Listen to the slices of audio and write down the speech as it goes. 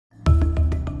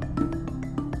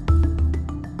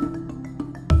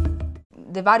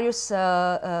the various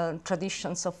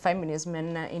traditions of feminism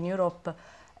in Europe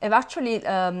have actually,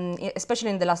 especially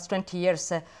in the last 20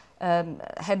 years,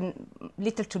 had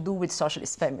little to do with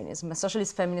socialist feminism.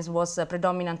 Socialist feminism was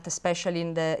predominant, especially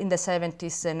in the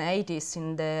 70s and 80s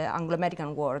in the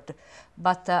Anglo-American world,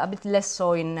 but a bit less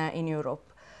so in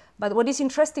Europe. But what is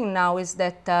interesting now is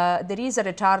that there is a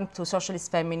return to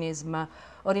socialist feminism,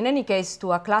 or in any case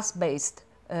to a class-based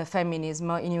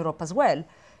feminism in Europe as well.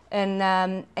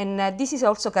 And this is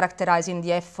also characterizing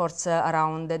the efforts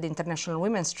around the International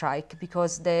Women's Strike,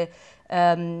 because the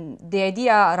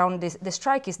idea around the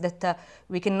strike is that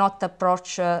we cannot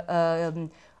approach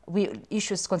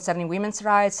issues concerning women's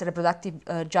rights,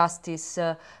 reproductive justice,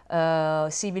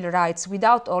 civil rights,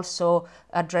 without also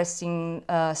addressing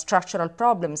structural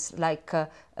problems like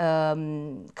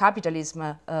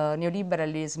capitalism,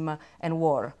 neoliberalism, and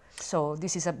war. So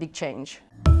this is a big change.